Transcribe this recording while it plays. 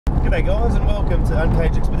G'day guys, and welcome to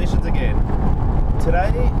Uncaged Expeditions again. Today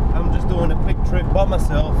I'm just doing a quick trip by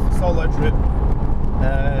myself, solo trip,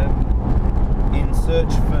 in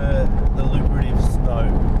search for the lucrative snow.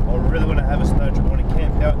 I really want to have a snow trip. I want to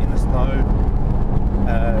camp out in the snow,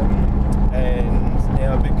 and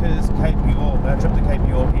now because our trip to Cape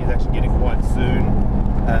York is actually getting quite soon.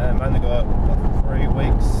 Only got 3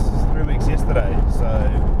 weeks yesterday, so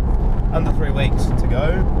under 3 weeks to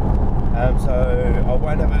go. So I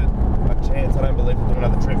won't have a chance, I don't believe, to do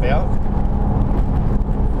another trip out.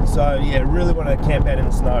 So yeah, really want to camp out in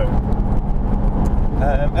the snow.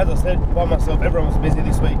 As I said, by myself, everyone was busy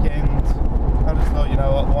this weekend. I just thought, you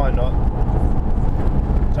know what, why not?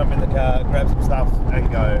 Jump in the car, grab some stuff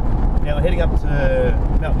and go. Now we're heading up to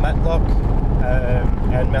Mt Matlock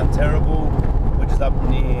and Mount Terrible, which is up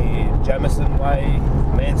near Jamison Way,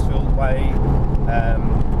 Mansfield Way.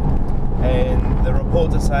 And the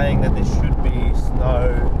reports are saying that there should be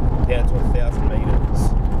snow down to 1,000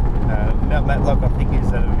 metres. Mt Matlock, I think,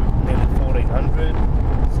 is nearly 1,400,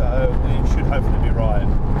 so we should hopefully be right.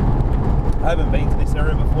 I haven't been to this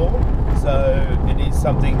area before, so it is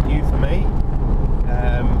something new for me.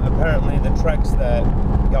 Apparently the tracks that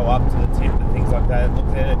go up to the tip and things like that, look,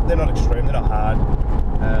 they're not extreme, they're not hard,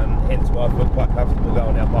 hence why I feel quite comfortable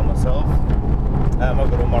going out by myself.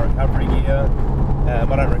 I've got all my recovery gear. I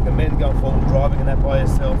don't recommend going forward driving and that by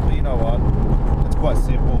yourself, but you know what, it's quite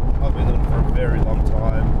simple. I've been doing it for a very long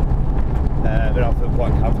time, and I feel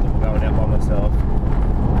quite comfortable going out by myself.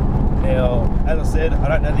 Now, as I said, I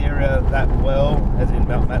don't know the area that well, as in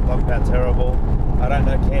Mt Matlock, Mount Terrible. I don't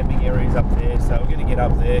know camping areas up there, so we're going to get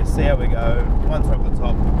up there, see how we go. Once we're up the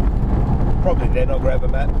top, probably then I'll grab a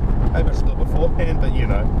map. Maybe I should do it beforehand, but you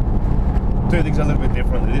know, do things a little bit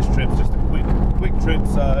differently. This trip's just a quick trip,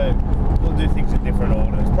 so we'll do things in different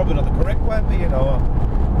orders. Probably not the correct way, but you know,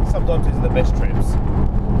 sometimes these are the best trips.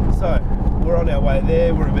 So we're on our way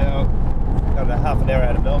there. We're about, I don't know, half an hour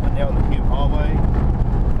out of Melbourne now on the Hume Highway.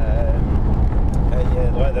 And yeah,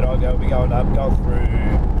 the way that I go, we'll be going up, going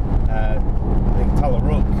through I think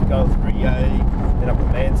Tullarook, going through Yea, then up to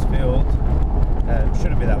Mansfield.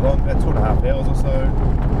 Shouldn't be that long, about 2.5 hours or so.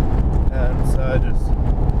 So just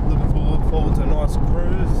looking forward to a nice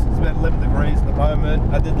cruise. It's about 11 degrees at the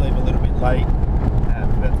moment. I did leave a little bit late,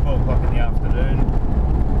 about 12 o'clock in the afternoon.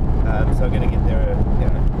 So I'm going to get there, you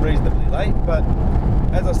know, reasonably late. But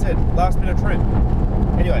as I said, last bit of trip.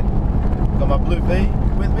 Anyway, got my Blue V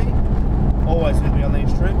with me, always with me on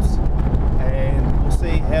these trips, and we'll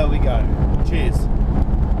see how we go. Cheers.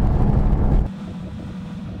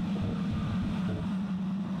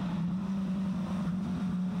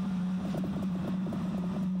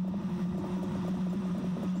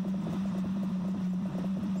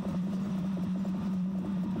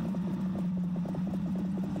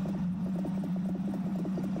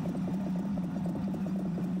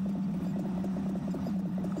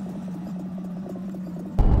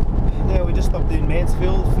 We just stopped in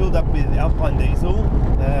Mansfield, filled up with Alpine diesel.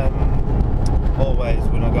 Always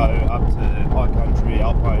when I go up to high country,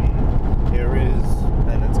 Alpine areas,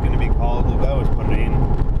 and it's going to be cold, we'll always put it in,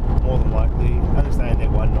 more than likely. Only staying there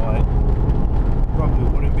one night, probably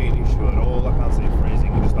wouldn't be an issue at all. I can't see it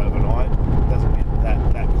freezing just overnight, it doesn't get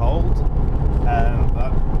that cold,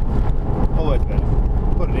 but always better,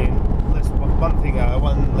 put it in.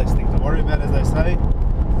 One less thing to worry about, as they say.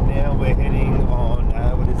 Now we're heading on,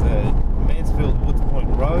 what is it? Mansfield Woods Point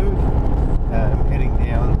Road, heading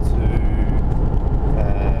down to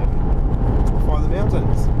Find the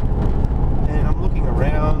Mountains. And I'm looking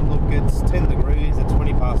around, look, it's 10 degrees at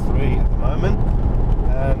 3 at the moment,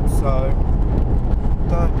 so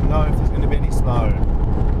don't know if there's going to be any snow.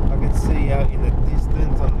 I can see out in the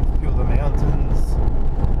distance on a few of the mountains,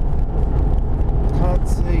 can't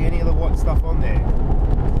see any of the white stuff on there.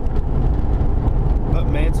 But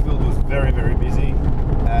Mansfield was very, very busy,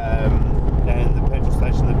 and the petrol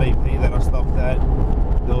station, the BP that I stopped at,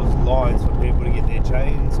 there was lines for people to get their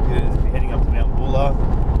chains, because if you're heading up to Mount Buller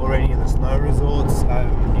or any of the snow resorts,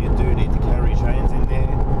 you do need to carry chains in there.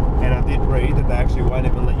 And I did read that they actually won't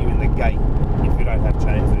even let you in the gate if you don't have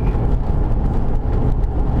chains with you.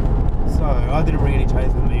 So I didn't bring any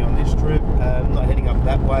chains with me on this trip. Not heading up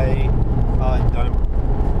that way. I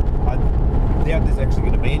doubt there's actually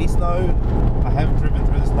going to be any snow. I have driven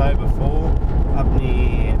through the snow before, up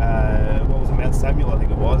near, what was it, Mount Samuel I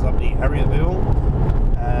think it was, up near Harriettville,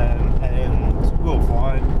 and we were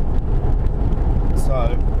fine.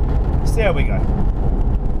 So, see how we go.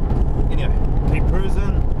 Anyway, keep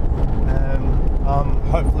cruising. I'm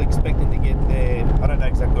hopefully expecting to get there, I don't know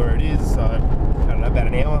exactly where it is, so I don't know, about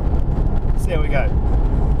an hour. See how we go.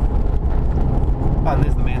 Oh, and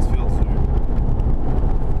there's the Mansfield Zoo.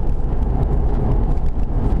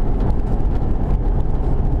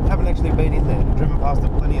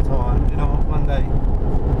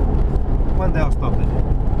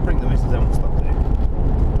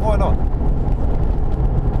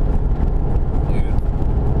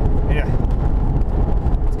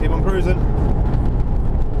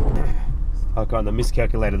 kind of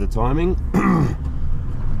miscalculated the timing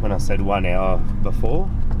when I said 1 hour before.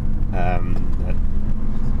 That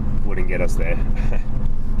wouldn't get us there.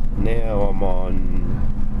 Now I'm on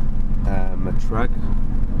a track.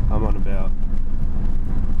 I'm on about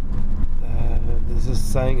this is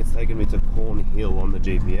saying it's taken me to Cornhill on the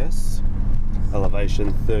GPS, elevation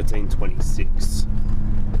 1326.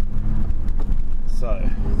 So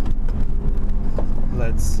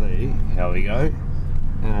let's see how we go.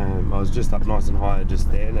 I was just up nice and high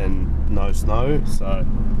just then and no snow, so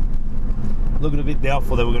looking a bit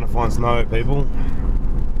doubtful that we're going to find snow, people.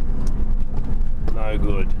 No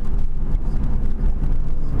good.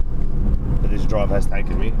 But this drive has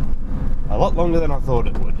taken me a lot longer than I thought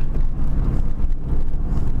it would.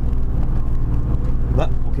 But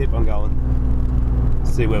we'll keep on going,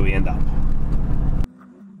 see where we end up.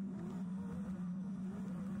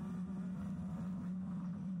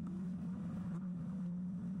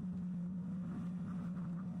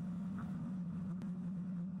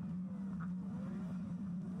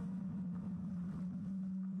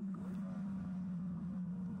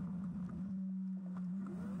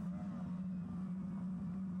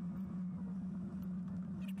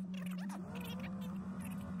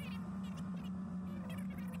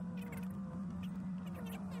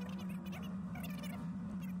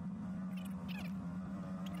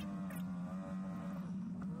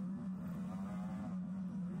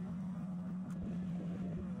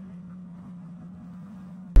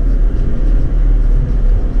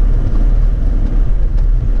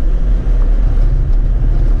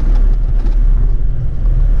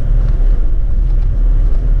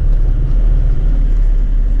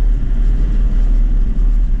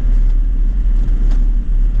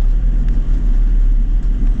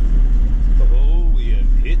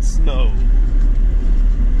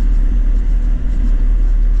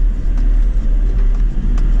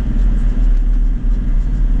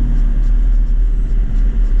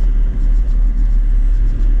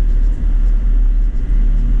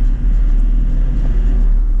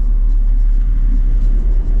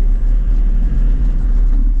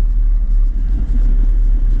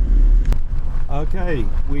 Okay,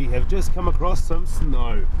 we have just come across some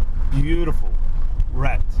snow. Beautiful.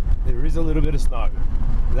 Wrapped. There is a little bit of snow.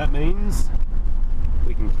 That means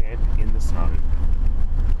we can camp in the snow.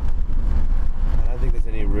 I don't think there's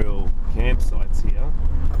any real campsites here,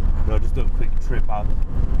 but I'll just do a quick trip up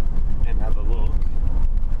and have a look.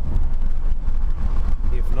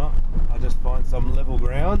 If not, I'll just find some level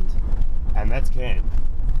ground and that's camp.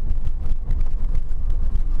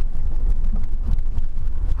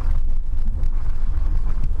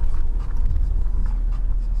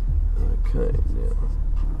 Okay, now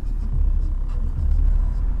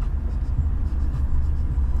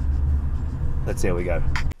let's see how we go.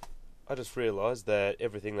 I just realised that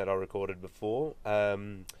everything that I recorded before,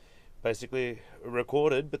 basically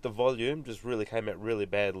recorded, but the volume just really came out really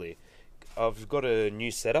badly. I've got a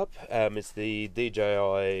new setup. It's the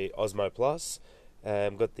DJI Osmo Plus.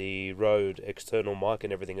 Got the Rode external mic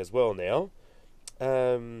and everything as well now.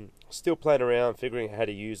 Still playing around, figuring out how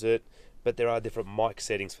to use it. But there are different mic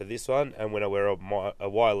settings for this one, and when I wear a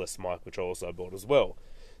wireless mic, which I also bought as well.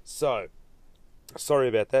 So, sorry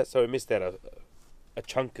about that. So I missed out a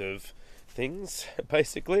chunk of things,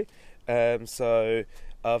 basically. So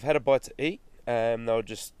I've had a bite to eat. They were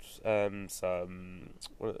just some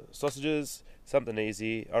sausages, something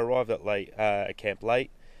easy. I arrived at camp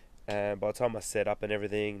late. By the time I set up and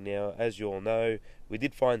everything, now as you all know, we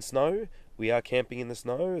did find snow. We are camping in the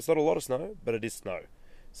snow. It's not a lot of snow, but it is snow.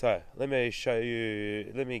 So let me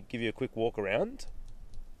give you a quick walk around.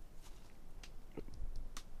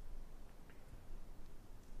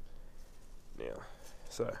 Now,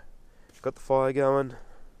 so got the fire going.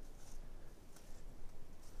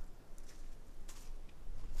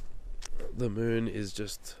 The moon is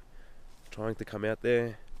just trying to come out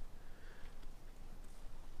there.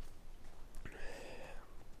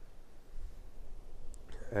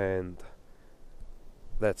 And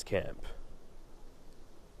that's camp.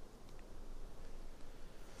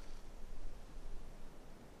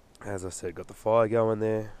 As I said, got the fire going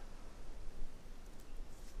there.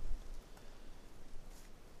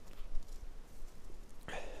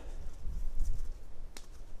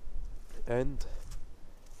 And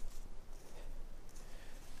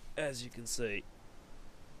as you can see,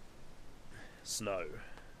 snow.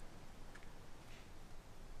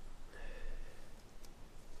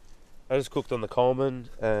 I just cooked on the Coleman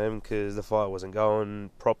because the fire wasn't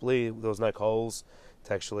going properly. There was no coals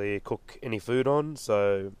to actually cook any food on,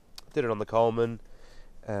 so did it on the Coleman,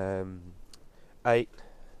 ate,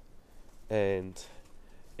 and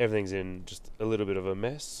everything's in just a little bit of a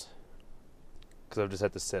mess. because I've just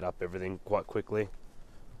had to set up everything quite quickly.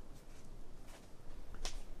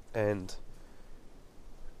 And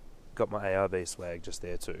got my ARB swag just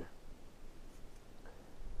there too.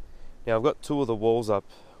 Now I've got two of the walls up,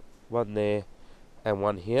 one there and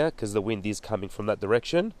one here, because the wind is coming from that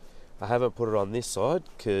direction. I haven't put it on this side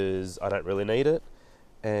because I don't really need it,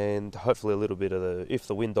 and hopefully a little bit of if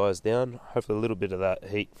the wind dies down, hopefully a little bit of that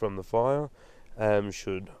heat from the fire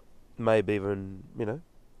should maybe even,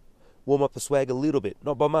 warm up the swag a little bit.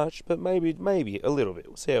 Not by much, but maybe a little bit.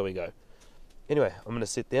 We'll see how we go. Anyway, I'm going to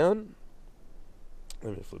sit down.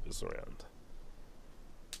 Let me flip this around.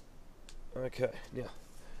 Okay, now,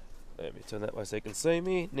 let me turn that way so you can see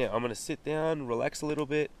me. Now, I'm going to sit down, relax a little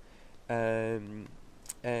bit, and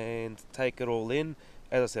take it all in.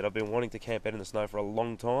 As I said, I've been wanting to camp out in the snow for a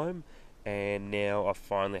long time, and now I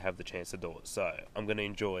finally have the chance to do it. So, I'm going to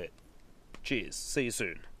enjoy it. Cheers. See you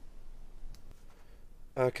soon.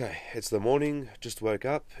 Okay, it's the morning. Just woke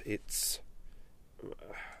up. It's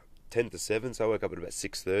 10 to 7, so I woke up at about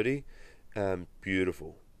 6:30.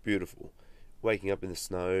 Beautiful. Waking up in the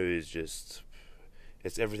snow is just,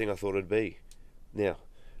 it's everything I thought it'd be. Now,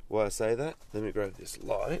 why I say that, let me grab this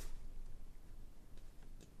light.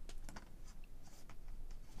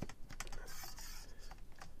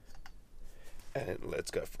 And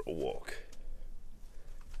let's go for a walk.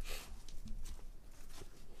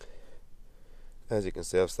 As you can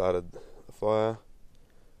see, I've started the fire.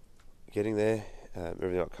 Getting there.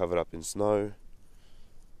 Everything got covered up in snow.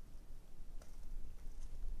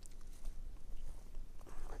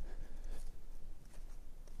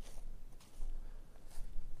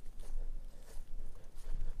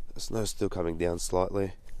 The snow's still coming down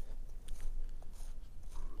slightly,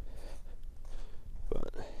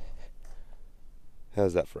 but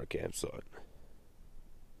how's that for a campsite?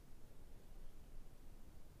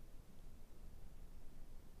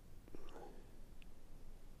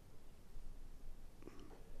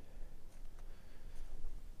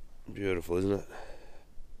 Beautiful, isn't it?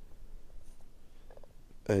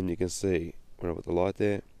 And you can see when I put the light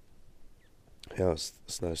there how the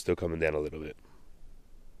snow's still coming down a little bit.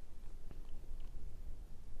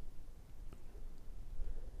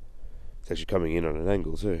 It's actually coming in on an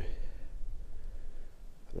angle too.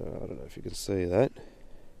 I don't know if you can see that.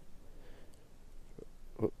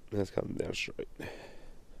 Oh, now it's coming down straight.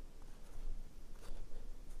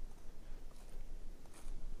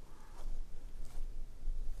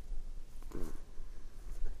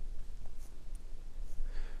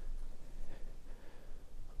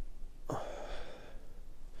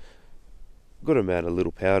 Good amount of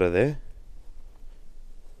little powder there.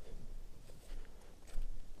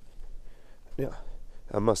 Now,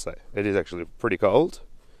 I must say, it is actually pretty cold.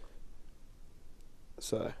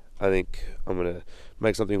 So, I think I'm going to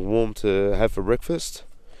make something warm to have for breakfast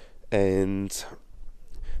and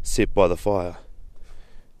sit by the fire.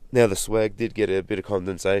 Now, the swag did get a bit of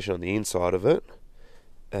condensation on the inside of it,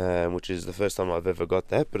 which is the first time I've ever got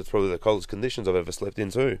that, but it's probably the coldest conditions I've ever slept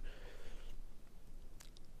in too.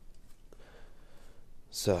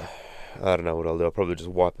 So, I don't know what I'll do. I'll probably just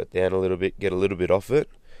wipe it down a little bit, get a little bit off it,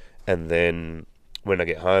 and then when I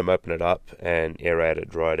get home, open it up and aerate it,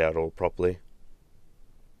 dry it out all properly.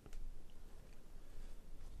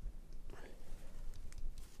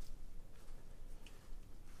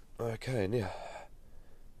 Okay, now,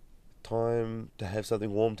 time to have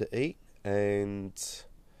something warm to eat and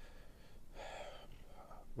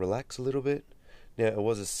relax a little bit. Now, it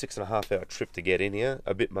was a 6.5 hour trip to get in here,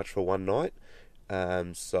 a bit much for one night.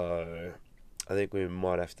 So I think we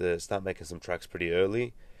might have to start making some tracks pretty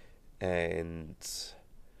early, and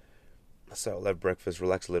so I'll have breakfast,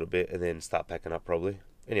 relax a little bit, and then start packing up probably.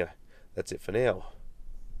 Anyway, that's it for now.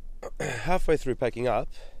 Halfway through packing up,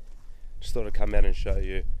 just thought I'd come out and show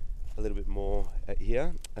you a little bit more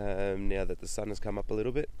here, now that the sun has come up a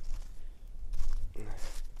little bit.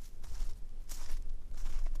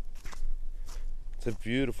 It's a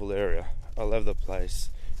beautiful area. I love the place.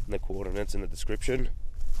 And the coordinates in the description.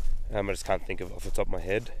 I just can't think of it off the top of my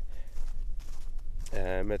head.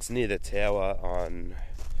 It's near the tower on...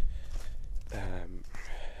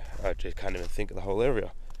 I just can't even think of the whole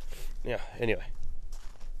area. Yeah, anyway.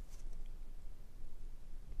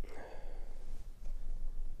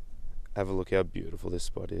 Have a look how beautiful this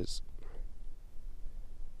spot is.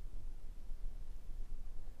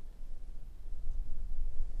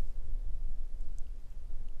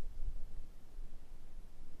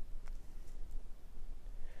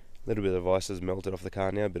 A little bit of ice has melted off the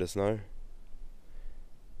car now, a bit of snow.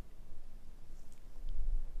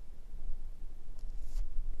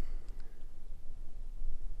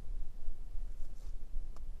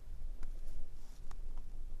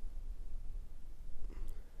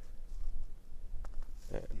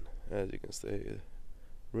 As you can see,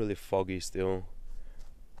 really foggy still.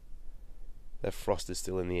 That frost is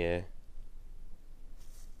still in the air.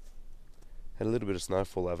 Had a little bit of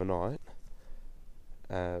snowfall overnight,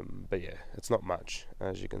 but yeah, it's not much,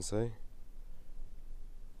 as you can see.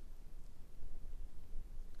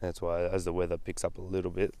 That's why, as the weather picks up a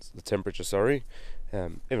little bit, the temperature,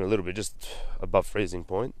 even a little bit, just above freezing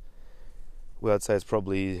point. Well, I'd say it's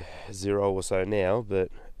probably 0 or so now, but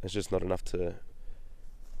it's just not enough to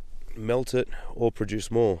melt it or produce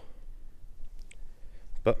more.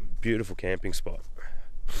 But beautiful camping spot.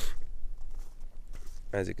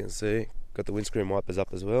 As you can see, got the windscreen wipers up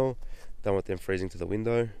as well. Don't want them freezing to the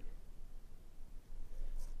window.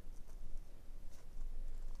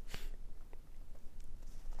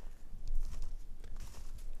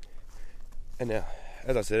 And now,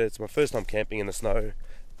 as I said, it's my first time camping in the snow.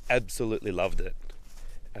 Absolutely loved it.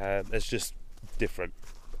 It's just different.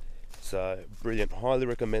 So brilliant. Highly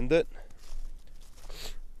recommend it.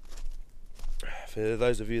 For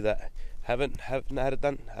those of you that haven't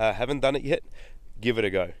done it yet, give it a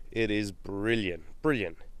go. It is brilliant.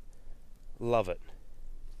 Love it.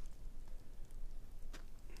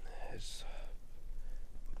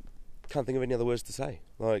 Can't think of any other words to say.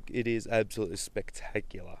 Like, it is absolutely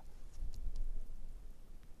spectacular.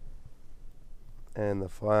 And the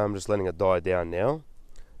fire, I'm just letting it die down now.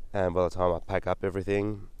 And by the time I pack up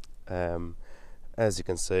everything, as you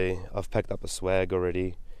can see, I've packed up a swag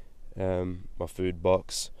already. My food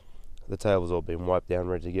box. The table's all been wiped down,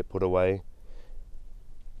 ready to get put away.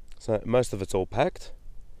 So most of it's all packed.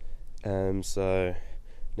 So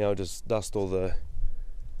now I'll just dust all the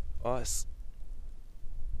ice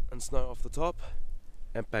and snow off the top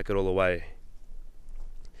and pack it all away.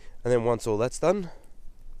 And then once all that's done,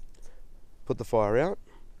 put the fire out.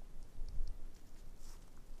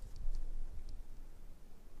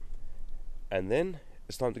 And then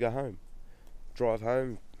it's time to go home. Drive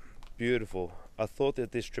home. Beautiful. I thought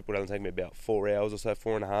that this trip would only take me about 4 hours or so,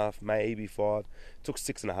 4.5, maybe 5. It took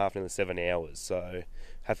 6.5, nearly 7 hours. So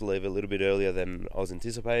have to leave a little bit earlier than I was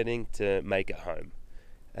anticipating to make it home.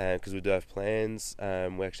 Because we do have plans.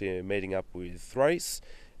 We're actually meeting up with Thrace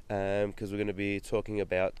because we're going to be talking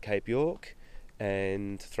about Cape York.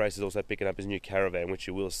 And Thrace is also picking up his new caravan, which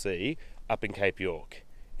you will see up in Cape York.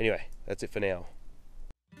 Anyway, that's it for now.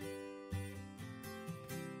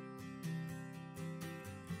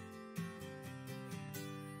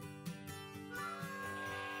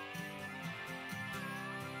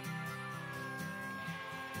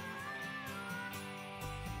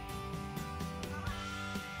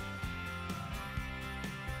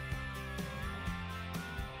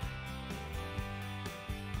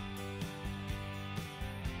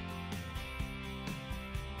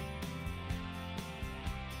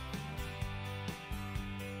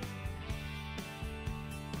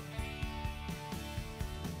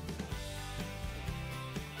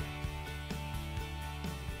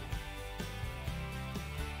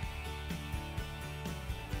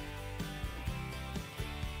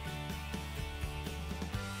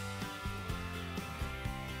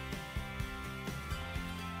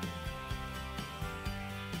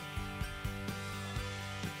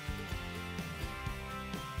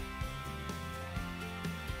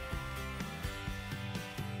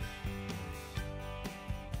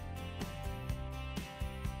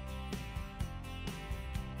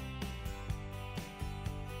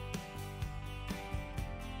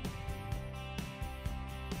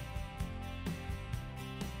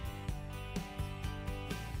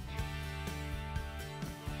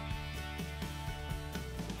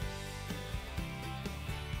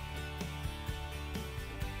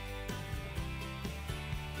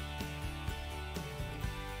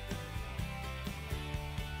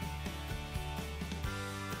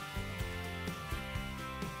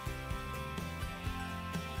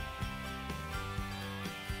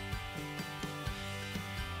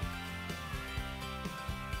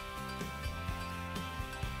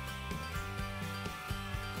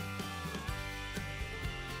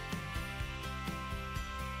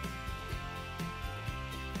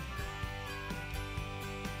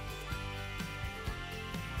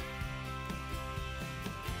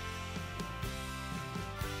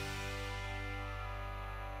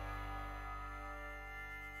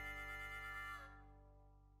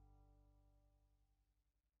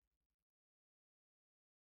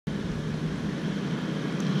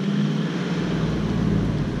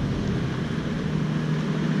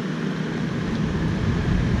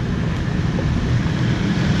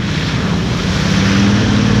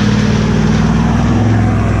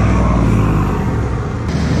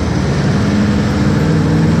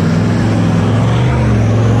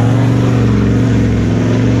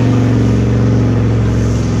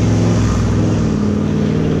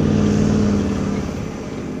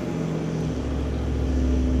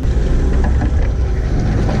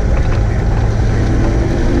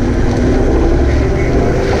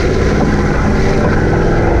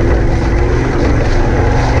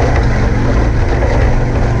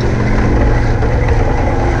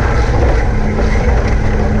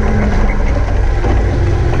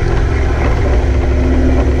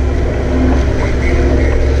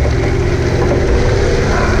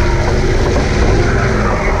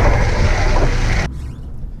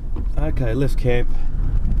 Okay, left camp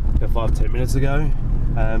about 5-10 minutes ago.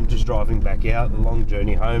 Just driving back out, the long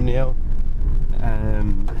journey home now.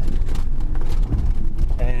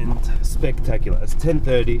 And spectacular. It's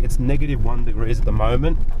 10:30, it's -1 degrees at the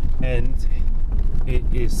moment, and it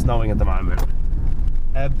is snowing at the moment.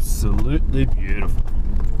 Absolutely beautiful.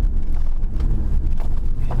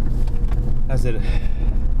 As it,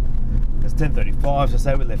 it's 10:35, so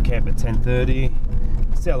say we left camp at 10:30.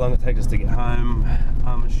 See how long it takes us to get home.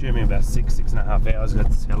 I'm assuming about 6.5 hours.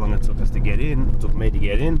 That's how long it took us to get in. It took me to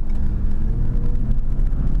get in.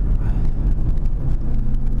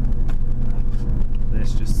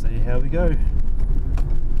 Let's just see how we go.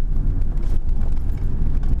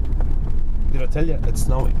 Did I tell you? It's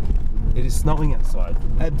snowing. It is snowing outside.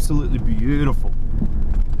 Absolutely beautiful.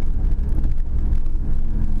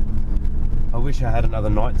 I wish I had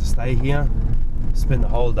another night to stay here. Spend the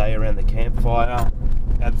whole day around the campfire.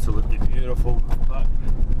 Absolutely beautiful, but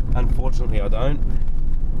unfortunately I don't.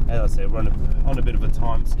 As I said, we're on a bit of a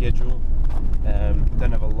time schedule.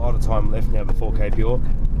 Don't have a lot of time left now before Cape York,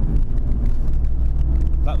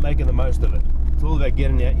 but making the most of it. It's all about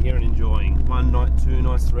getting out here and enjoying. 1 night, 2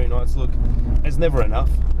 nights, 3 nights. Look, it's never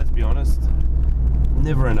enough, let's be honest.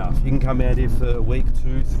 Never enough. You can come out here for a week,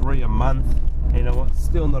 2, 3, a month, and you know what,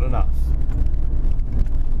 still not enough.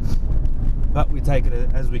 But we take it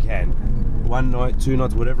as we can. 1 night, 2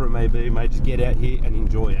 nights, whatever it may be, mate, just get out here and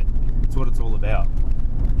enjoy it. That's what it's all about.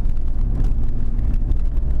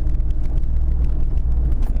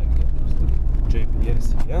 Okay, just look at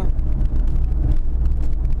GPS here.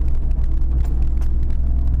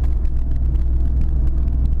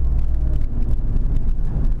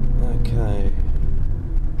 Okay.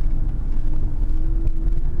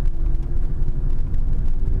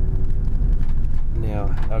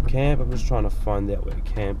 Now, our camp, I'm just trying to find out where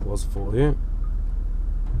camp was for you.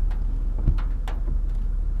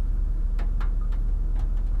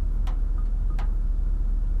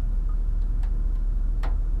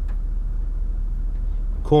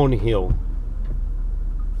 Cornhill.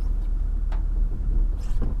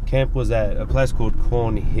 Camp was at a place called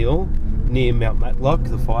Cornhill near Mt Matlock,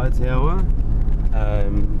 the fire tower,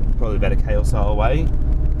 probably about a K or so away.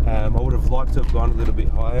 I would have liked to have gone a little bit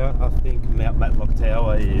higher. I think Mt Matlock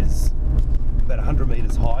Tower is about 100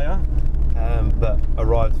 metres higher, but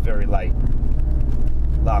arrived very late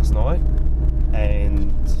last night,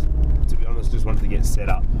 and to be honest, just wanted to get set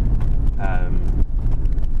up.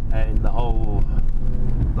 And the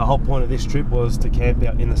whole point of this trip was to camp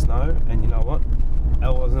out in the snow, and you know what?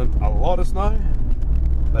 It wasn't a lot of snow,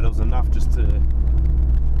 but it was enough just to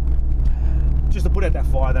put out that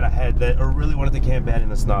fire that I had, that I really wanted to camp out in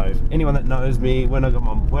the snow. Anyone that knows me, when I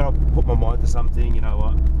put my mind to something, you know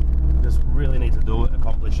what, just really need to do it,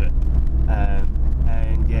 accomplish it.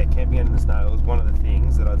 And yeah, camping out in the snow was one of the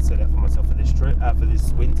things that I'd set out for myself for this trip, for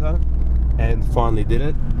this winter, and finally did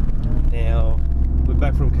it. Now, we're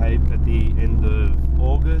back from Cape at the end of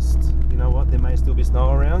August. You know what, there may still be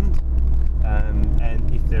snow around,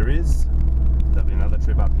 and if there is, there'll be another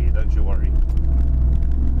trip up here, don't you worry.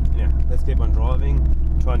 Yeah, let's keep on driving,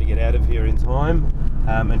 trying to get out of here in time,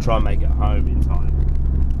 and try and make it home in time.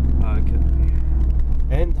 Okay.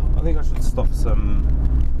 And I think I should stop for some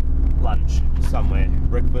lunch somewhere.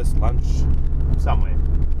 Breakfast, lunch, somewhere.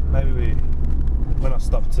 Maybe when I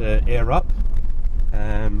stop to air up,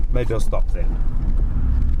 maybe I'll stop there.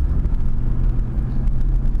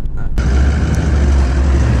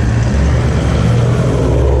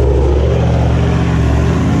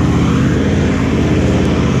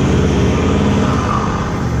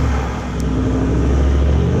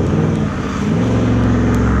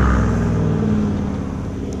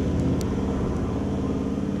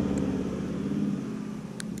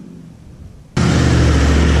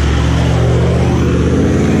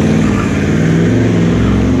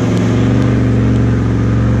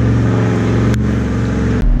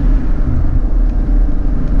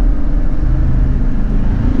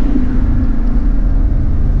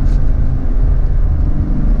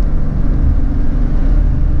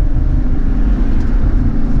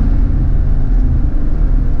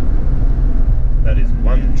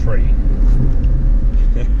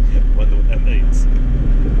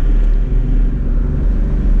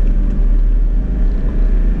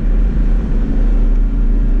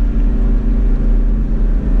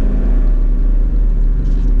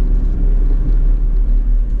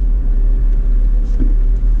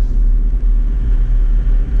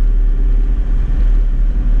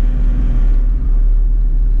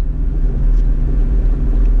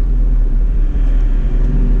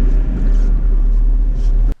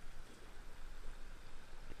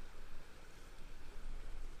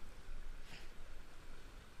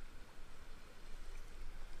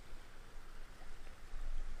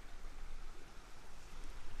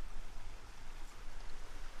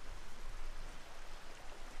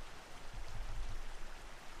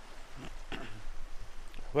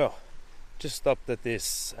 Well, just stopped at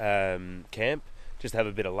this camp just to have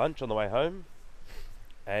a bit of lunch on the way home,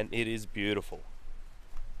 and it is beautiful.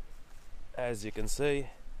 As you can see,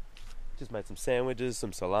 just made some sandwiches,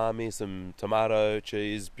 some salami, some tomato,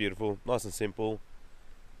 cheese, beautiful, nice and simple.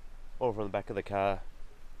 All from the back of the car.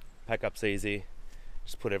 Pack up's easy.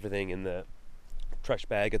 Just put everything in the trash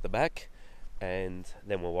bag at the back, and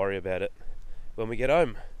then we'll worry about it when we get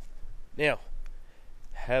home. Now,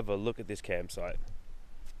 have a look at this campsite.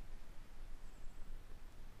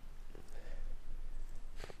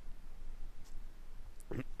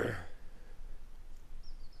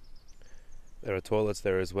 There are toilets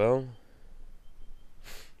there as well.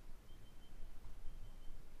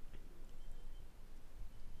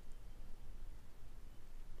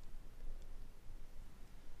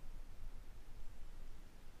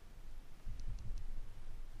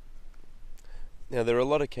 Now, there are a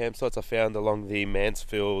lot of campsites I found along the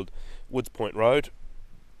Mansfield Woods Point Road,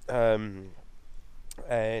 and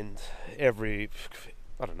every,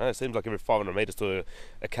 I don't know, it seems like every 500 metres to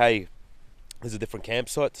a K there's a different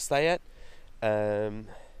campsite to stay at.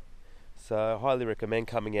 So I highly recommend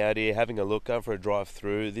coming out here, having a look, going for a drive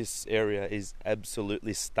through. This area is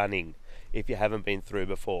absolutely stunning if you haven't been through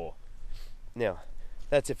before. Now,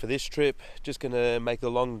 that's it for this trip. Just going to make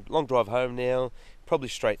the long drive home now, probably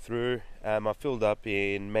straight through. I filled up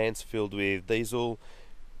in Mansfield with diesel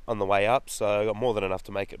on the way up, so I got more than enough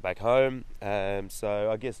to make it back home.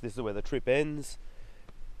 So I guess this is where the trip ends,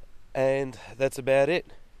 and that's about it,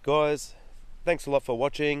 guys. Thanks a lot for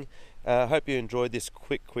watching. Hope you enjoyed this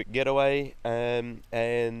quick getaway,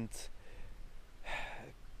 and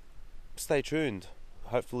stay tuned.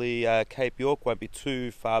 Hopefully Cape York won't be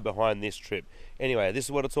too far behind this trip. Anyway, this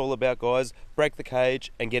is what it's all about, guys. Break the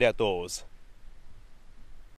cage and get outdoors.